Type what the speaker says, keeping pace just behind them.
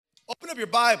Open up your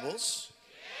Bibles.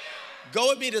 Go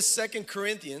with me to 2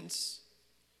 Corinthians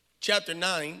chapter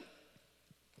 9.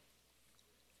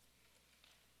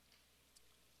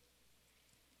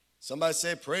 Somebody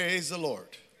say, praise the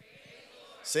Lord.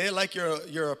 Say it like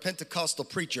you're a Pentecostal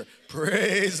preacher.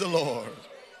 Praise the Lord.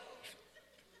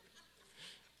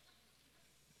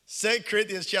 2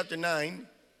 Corinthians chapter 9.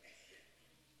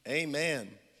 Amen.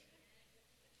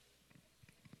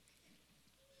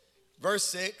 Verse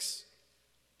 6.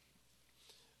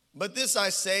 But this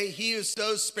I say, he who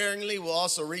sows sparingly will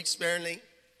also reap sparingly,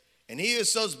 and he who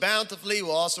sows bountifully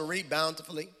will also reap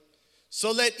bountifully.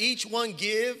 So let each one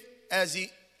give as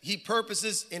he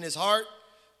purposes in his heart,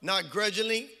 not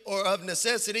grudgingly or of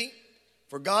necessity,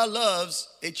 for God loves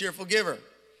a cheerful giver.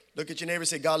 Look at your neighbor and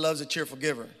say, God loves a cheerful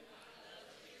giver.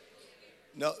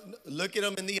 No, look at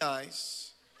him in the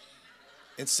eyes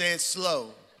and say it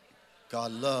slow.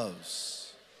 God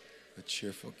loves a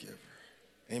cheerful giver.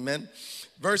 Amen.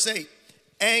 Verse 8,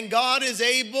 and God is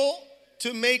able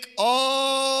to make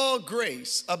all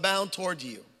grace abound toward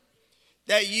you,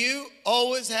 that you,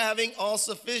 always having all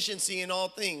sufficiency in all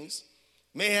things,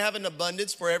 may have an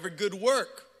abundance for every good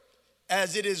work.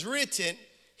 As it is written,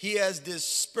 he has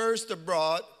dispersed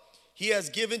abroad, he has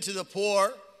given to the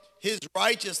poor, his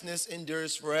righteousness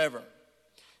endures forever.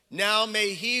 Now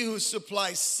may he who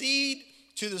supplies seed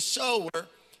to the sower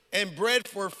and bread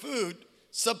for food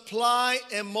supply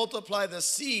and multiply the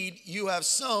seed you have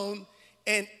sown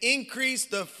and increase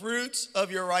the fruits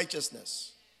of your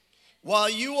righteousness, while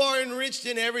you are enriched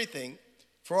in everything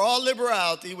for all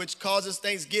liberality, which causes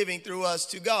thanksgiving through us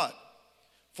to God.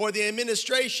 For the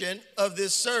administration of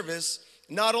this service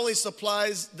not only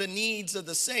supplies the needs of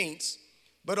the saints,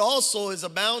 but also is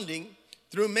abounding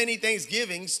through many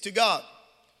thanksgivings to God,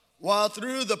 while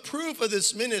through the proof of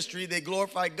this ministry they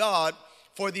glorify God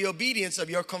for the obedience of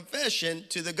your confession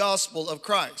to the gospel of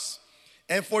Christ,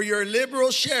 and for your liberal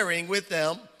sharing with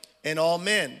them and all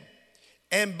men,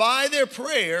 and by their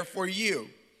prayer for you,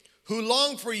 who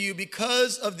long for you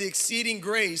because of the exceeding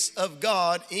grace of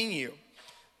God in you.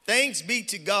 Thanks be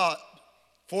to God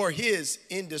for his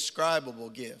indescribable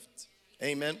gift.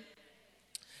 Amen.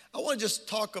 I want to just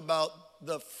talk about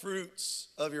the fruits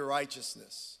of your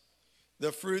righteousness.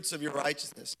 The fruits of your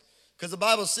righteousness. Because the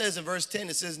Bible says in verse 10,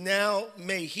 it says, now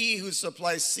may he who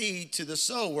supplies seed to the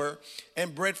sower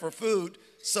and bread for food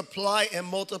supply and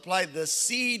multiply the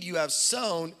seed you have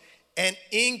sown and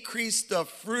increase the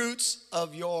fruits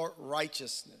of your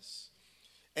righteousness.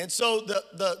 And so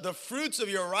the fruits of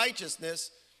your righteousness,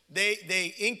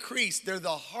 they increase. They're the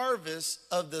harvest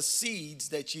of the seeds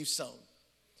that you've sown.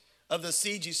 Of the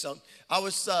seeds you sown.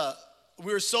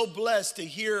 We were so blessed to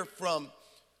hear from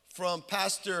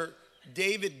Pastor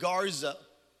David Garza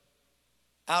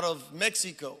out of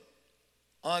Mexico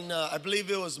on, I believe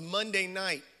it was Monday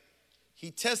night. He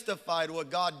testified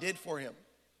what God did for him.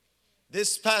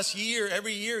 This past year,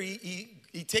 every year,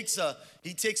 he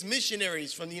takes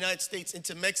missionaries from the United States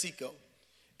into Mexico.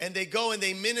 And they go and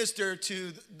they minister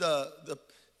to the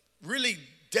really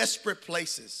desperate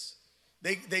places.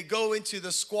 They go into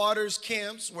the squatters'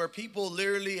 camps where people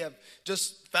literally have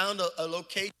just found a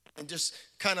location and just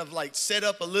kind of like set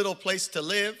up a little place to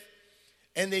live.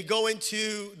 And they go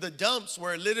into the dumps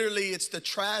where literally it's the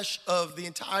trash of the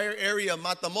entire area of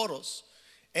Matamoros.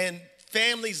 And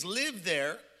families live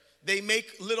there. They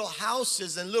make little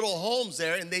houses and little homes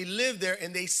there, and they live there,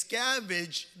 and they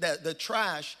scavenge the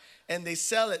trash and they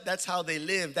sell it. That's how they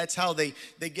live. That's how they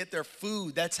get their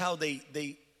food. That's how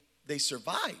they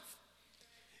survive.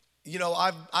 You know,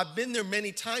 I've been there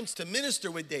many times to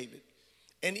minister with David.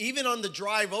 And even on the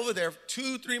drive over there,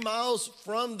 2-3 miles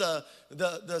from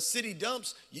the city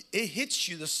dumps, it hits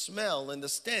you, the smell and the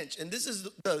stench. And this is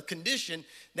the condition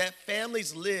that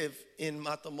families live in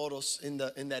Matamoros, in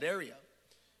that area.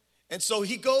 And so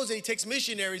he goes and he takes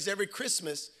missionaries every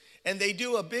Christmas, and they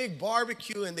do a big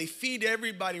barbecue, and they feed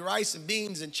everybody rice and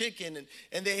beans and chicken,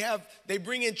 and they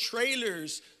bring in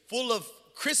trailers full of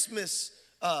Christmas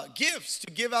gifts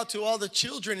to give out to all the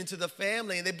children and to the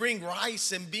family. And they bring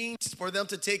rice and beans for them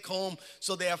to take home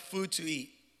so they have food to eat.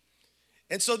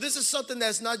 And so this is something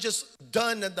that's not just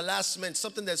done at the last minute,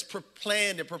 something that's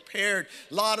planned and prepared,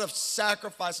 a lot of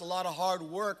sacrifice, a lot of hard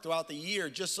work throughout the year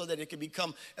just so that it can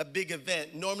become a big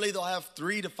event. Normally they'll have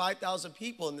 3,000 to 5,000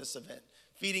 people in this event,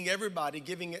 feeding everybody,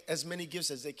 giving as many gifts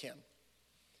as they can.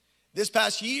 This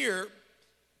past year,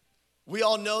 we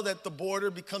all know that the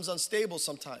border becomes unstable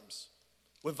sometimes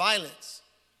with violence.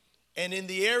 And in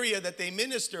the area that they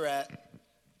minister at,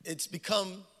 it's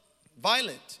become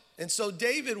violent. And so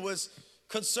David was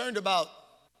concerned about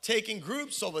taking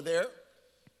groups over there,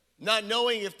 not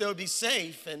knowing if they would be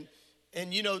safe.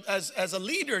 And you know, as a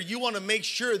leader, you want to make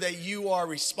sure that you are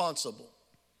responsible.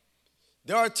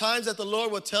 There are times that the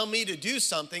Lord will tell me to do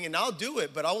something and I'll do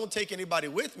it, but I won't take anybody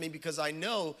with me because I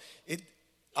know it.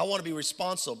 I want to be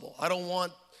responsible.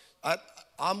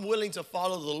 I'm willing to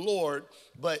follow the Lord,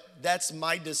 but that's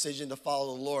my decision to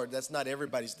follow the Lord. That's not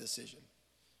everybody's decision.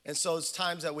 And so it's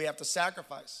times that we have to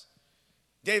sacrifice.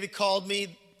 David called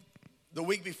me the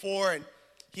week before and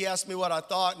he asked me what I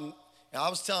thought, and I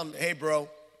was telling him, hey bro,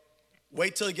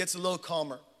 wait till it gets a little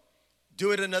calmer.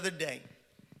 Do it another day.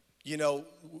 You know,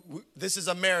 this is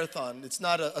a marathon. It's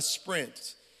not a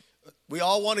sprint. We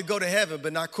all want to go to heaven,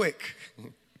 but not quick.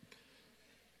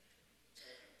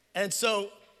 And so,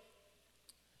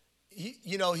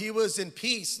 he was in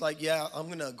peace. Like, yeah, I'm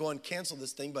going to go and cancel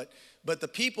this thing. But the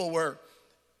people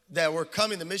that were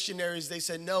coming, the missionaries, they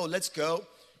said, no, let's go.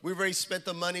 We've already spent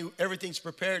the money. Everything's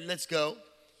prepared. Let's go.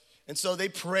 And so they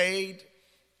prayed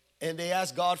and they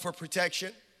asked God for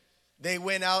protection. They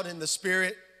went out in the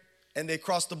spirit and they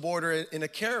crossed the border in a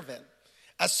caravan.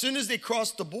 As soon as they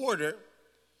crossed the border,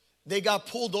 they got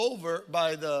pulled over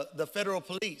by the federal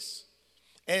police.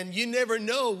 And you never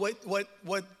know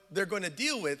what they're going to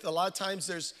deal with. A lot of times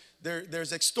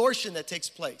there's extortion that takes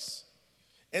place.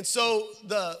 And so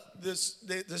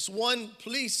this one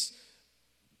police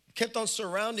kept on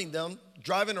surrounding them,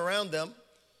 driving around them.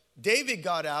 David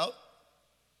got out.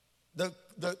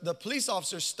 The police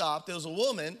officer stopped. There was a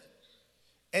woman.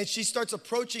 And she starts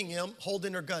approaching him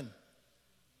holding her gun.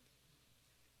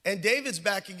 And David's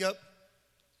backing up.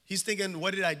 He's thinking,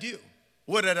 what did I do?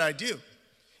 What did I do?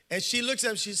 And she looks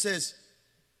at him, she says,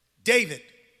 David,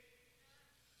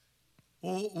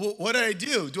 what did I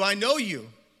do? Do I know you?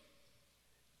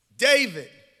 David,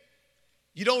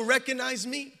 you don't recognize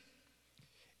me?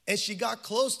 And she got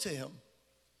close to him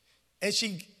and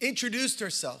she introduced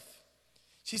herself.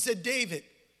 She said, David,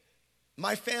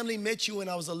 my family met you when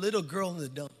I was a little girl in the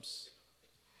dumps.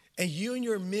 And you and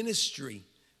your ministry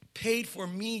paid for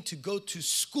me to go to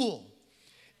school.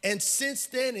 And since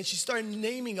then, and she started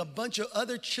naming a bunch of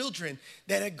other children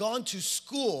that had gone to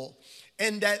school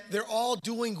and that they're all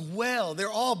doing well. They're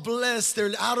all blessed.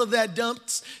 They're out of that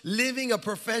dumps, living a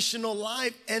professional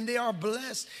life, and they are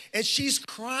blessed. And she's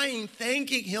crying,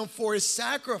 thanking him for his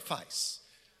sacrifice.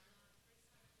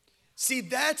 See,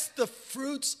 that's the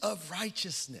fruits of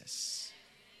righteousness.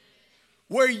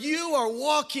 Where you are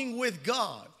walking with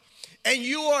God. And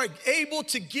you are able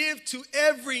to give to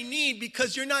every need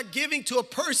because you're not giving to a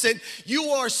person. You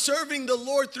are serving the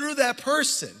Lord through that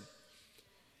person.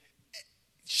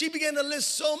 She began to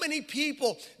list so many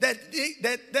people that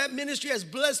ministry has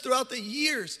blessed throughout the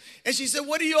years. And she said,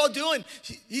 what are you all doing?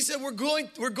 He said, we're going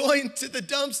to the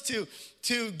dumps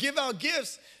to give out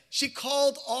gifts. She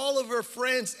called all of her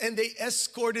friends and they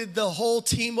escorted the whole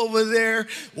team over there,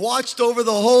 watched over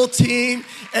the whole team,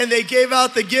 and they gave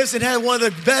out the gifts and had one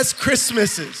of the best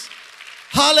Christmases.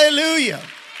 Hallelujah.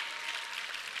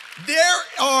 There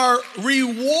are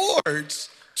rewards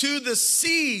to the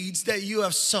seeds that you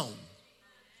have sown.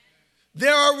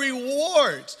 There are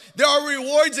rewards. There are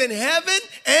rewards in heaven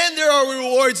and there are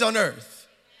rewards on earth.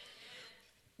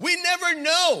 We never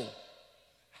know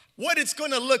what it's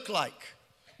going to look like.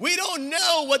 We don't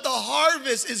know what the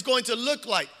harvest is going to look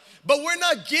like. But we're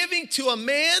not giving to a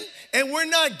man and we're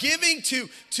not giving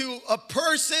to a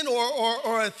person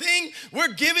or a thing.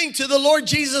 We're giving to the Lord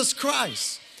Jesus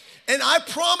Christ. And I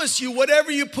promise you, whatever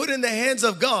you put in the hands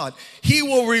of God, He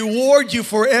will reward you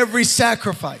for every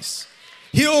sacrifice.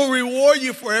 He will reward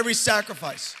you for every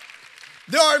sacrifice.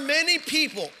 There are many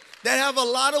people that have a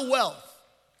lot of wealth.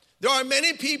 There are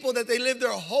many people that they live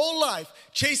their whole life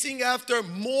chasing after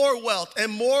more wealth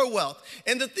and more wealth.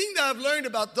 And the thing that I've learned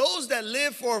about those that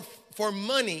live for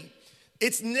money,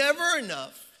 it's never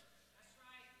enough.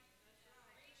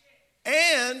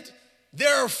 And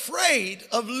they're afraid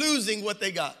of losing what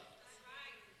they got.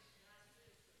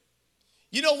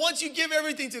 You know, once you give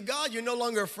everything to God, you're no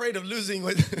longer afraid of losing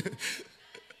what,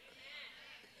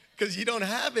 because you don't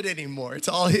have it anymore. It's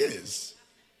all His.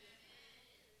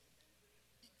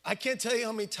 I can't tell you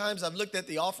how many times I've looked at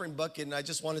the offering bucket and I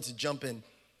just wanted to jump in.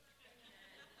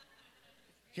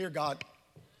 Here, God,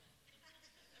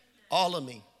 all of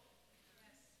me.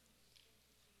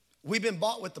 We've been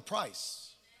bought with the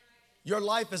price. Your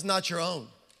life is not your own.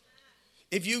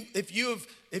 If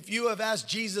you have asked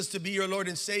Jesus to be your Lord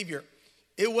and Savior,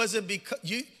 it wasn't because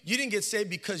you didn't get saved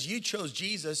because you chose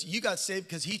Jesus. You got saved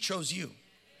because He chose you.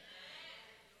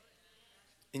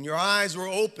 And your eyes were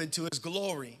open to His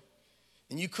glory.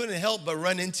 And you couldn't help but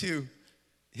run into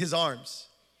His arms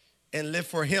and live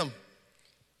for Him.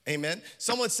 Amen.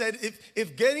 Someone said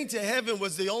if getting to heaven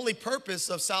was the only purpose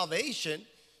of salvation,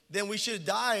 then we should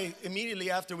die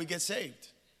immediately after we get saved.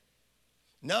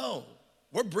 No,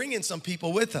 we're bringing some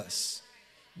people with us.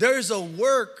 There's a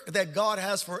work that God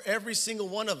has for every single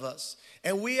one of us,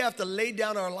 and we have to lay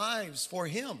down our lives for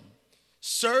Him,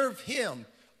 serve Him,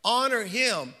 honor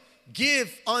Him,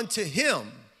 give unto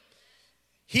Him.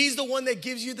 He's the one that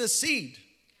gives you the seed.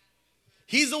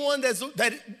 He's the one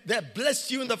that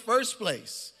blessed you in the first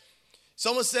place.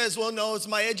 Someone says, well, no, it's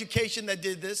my education that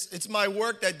did this. It's my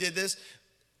work that did this.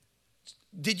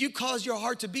 Did you cause your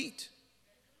heart to beat?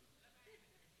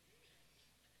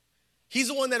 He's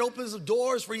the one that opens the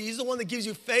doors for you. He's the one that gives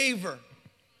you favor.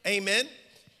 Amen.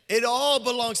 It all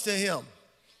belongs to Him.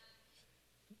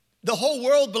 The whole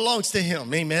world belongs to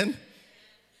Him. Amen.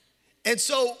 And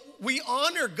so we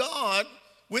honor God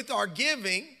with our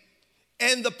giving.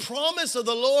 And the promise of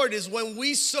the Lord is when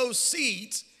we sow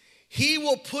seeds, He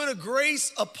will put a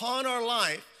grace upon our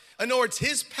life. In other words,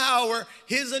 His power,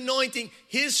 His anointing,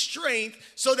 His strength,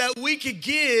 so that we could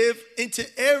give into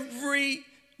every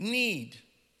need.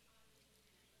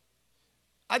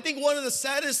 I think one of the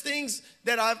saddest things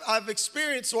that I've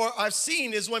experienced or I've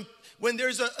seen is when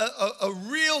there's a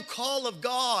real call of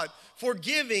God for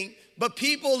giving, but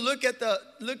people look at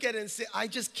it and say, I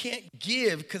just can't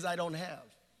give because I don't have.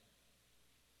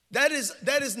 That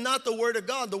is not the word of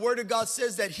God. The word of God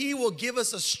says that He will give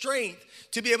us a strength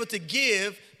to be able to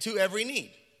give to every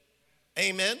need.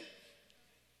 Amen.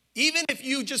 Even if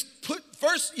you just put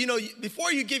first,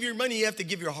 before you give your money, you have to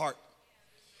give your heart.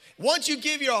 Once you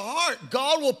give your heart,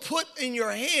 God will put in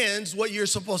your hands what you're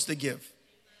supposed to give.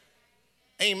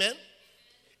 Amen.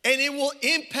 And it will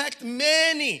impact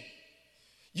many.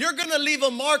 You're going to leave a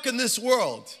mark in this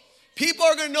world. People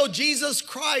are going to know Jesus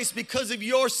Christ because of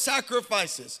your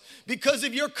sacrifices, because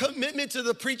of your commitment to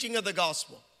the preaching of the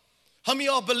gospel. How many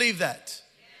of y'all believe that?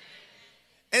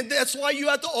 And that's why you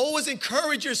have to always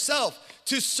encourage yourself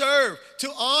to serve, to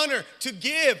honor, to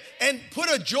give, and put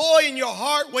a joy in your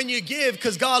heart when you give,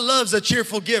 because God loves a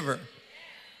cheerful giver.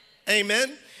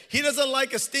 Amen. He doesn't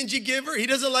like a stingy giver. He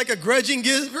doesn't like a grudging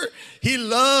giver. He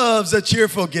loves a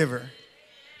cheerful giver.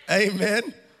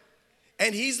 Amen.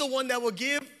 And He's the one that will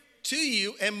give to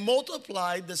you and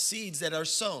multiply the seeds that are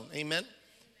sown. Amen.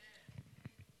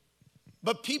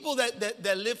 But people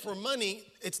that live for money,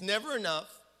 it's never enough.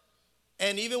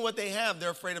 And even what they have, they're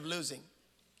afraid of losing.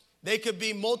 They could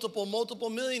be multiple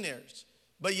millionaires,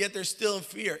 but yet they're still in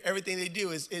fear. Everything they do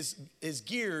is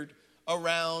geared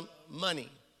around money.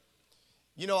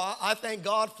 I thank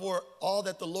God for all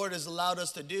that the Lord has allowed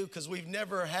us to do, because we've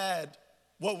never had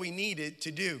what we needed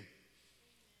to do.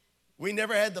 We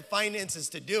never had the finances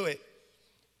to do it,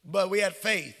 but we had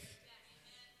faith.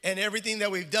 And everything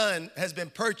that we've done has been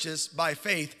purchased by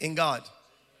faith in God.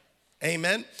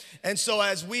 Amen. And so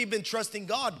as we've been trusting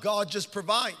God, God just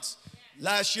provides.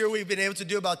 Last year, we've been able to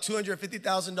do about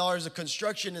 $250,000 of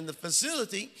construction in the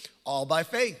facility, all by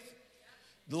faith.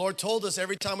 The Lord told us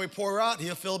every time we pour out,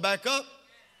 He'll fill back up.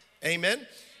 Amen.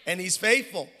 And He's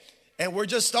faithful. And we're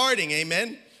just starting.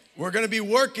 Amen. We're going to be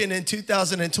working in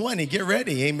 2020. Get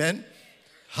ready. Amen.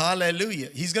 Hallelujah.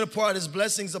 He's going to pour out His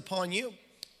blessings upon you.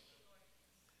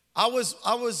 I was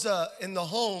in the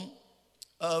home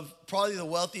of probably the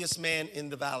wealthiest man in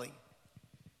the valley.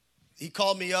 He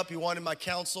called me up. He wanted my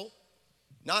counsel.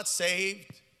 Not saved,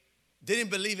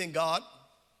 didn't believe in God,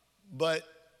 but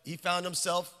he found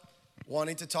himself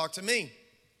wanting to talk to me.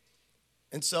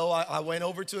 And so I went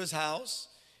over to his house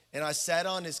and I sat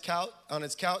on his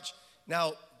couch.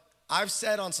 Now, I've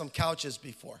sat on some couches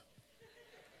before,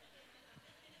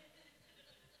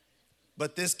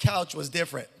 but this couch was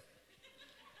different.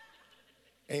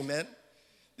 Amen.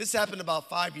 This happened about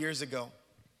 5 years ago.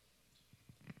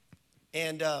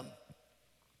 And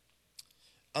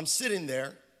I'm sitting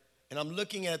there and I'm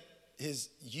looking at his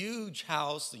huge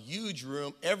house, the huge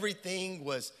room. Everything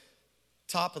was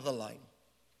top of the line.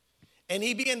 And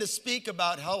he began to speak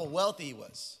about how wealthy he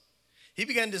was. He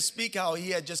began to speak how he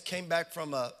had just came back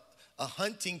from a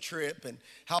hunting trip and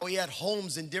how he had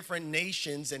homes in different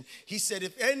nations. And he said,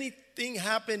 if anything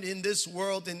happened in this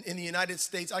world, in the United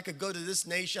States, I could go to this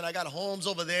nation. I got homes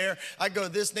over there. I go to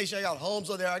this nation. I got homes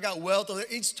over there. I got wealth over there.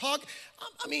 He's talking.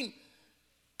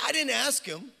 I didn't ask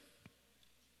him,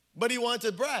 but he wanted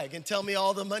to brag and tell me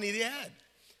all the money he had.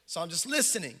 So I'm just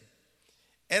listening.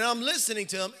 And I'm listening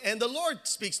to him, and the Lord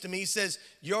speaks to me. He says,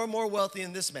 you're more wealthy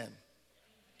than this man.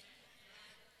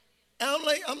 And I'm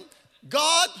like,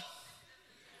 God,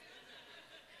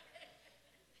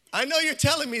 I know you're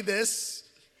telling me this,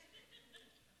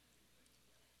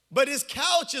 but his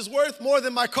couch is worth more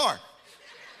than my car.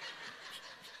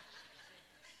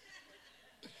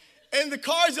 And the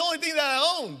car is the only thing that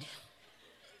I owned.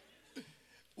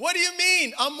 What do you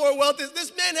mean I'm more wealthy?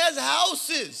 This man has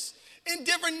houses in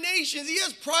different nations. He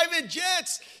has private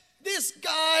jets. This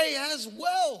guy has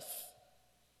wealth.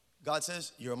 God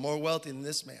says, you're more wealthy than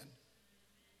this man.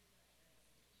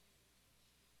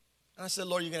 And I said,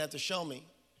 Lord, you're going to have to show me.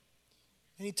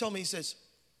 And he told me, he says,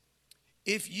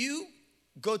 if you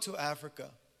go to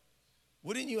Africa,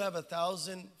 wouldn't you have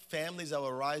 1,000 families that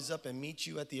will rise up and meet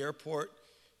you at the airport,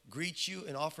 greet you,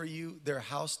 and offer you their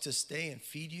house to stay and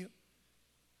feed you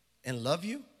and love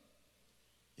you?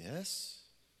 Yes,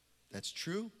 that's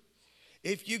true.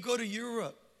 If you go to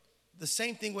Europe, the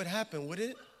same thing would happen, would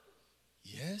it?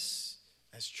 Yes,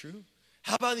 that's true.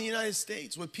 How about in the United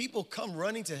States? Would people come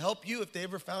running to help you if they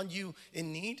ever found you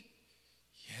in need?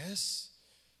 Yes,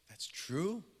 that's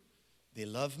true. They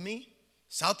love me.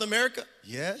 South America?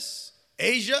 Yes.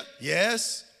 Asia?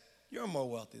 Yes. You're more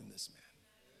wealthy than this man.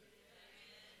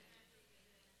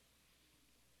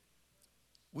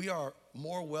 We are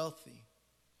more wealthy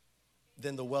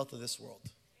than the wealth of this world.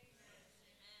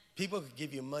 People could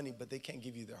give you money, but they can't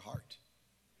give you their heart.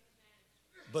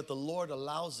 But the Lord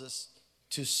allows us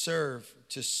to serve,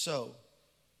 to sow,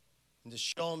 and to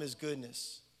show him his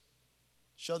goodness.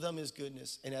 Show them his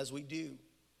goodness. And as we do,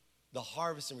 the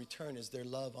harvest in return is their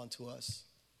love unto us.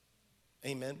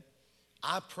 Amen.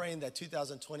 I'm praying that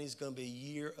 2020 is going to be a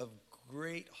year of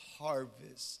great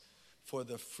harvest for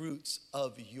the fruits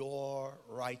of your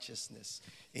righteousness.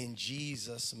 In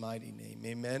Jesus' mighty name.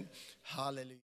 Amen. Hallelujah.